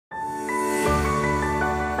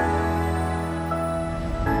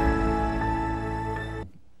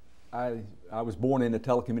I was born into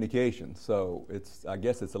telecommunications, so I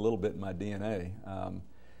guess it's a little bit in my DNA.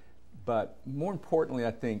 But more importantly,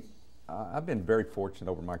 I think I've been very fortunate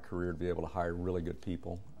over my career to be able to hire really good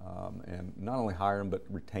people, and not only hire them but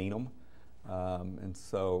retain them. And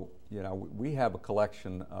so, we have a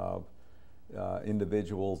collection of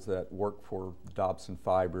individuals that work for Dobson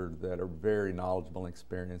Fiber that are very knowledgeable and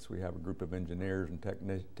experienced. We have a group of engineers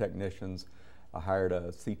and technicians. I hired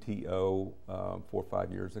a CTO 4 or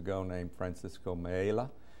 5 years ago named Francisco Maela,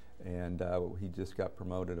 and he just got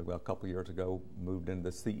promoted a couple of years ago, moved into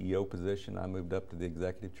the CEO position. I moved up to the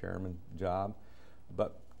executive chairman job.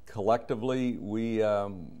 But collectively, we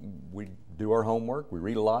do our homework, we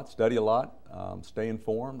read a lot, study a lot, stay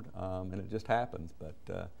informed, and it just happens.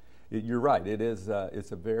 But you're right, it's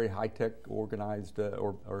a very high-tech, organized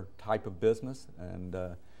or type of business, and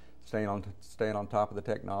staying on top of the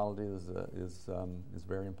technology is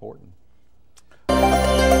very important.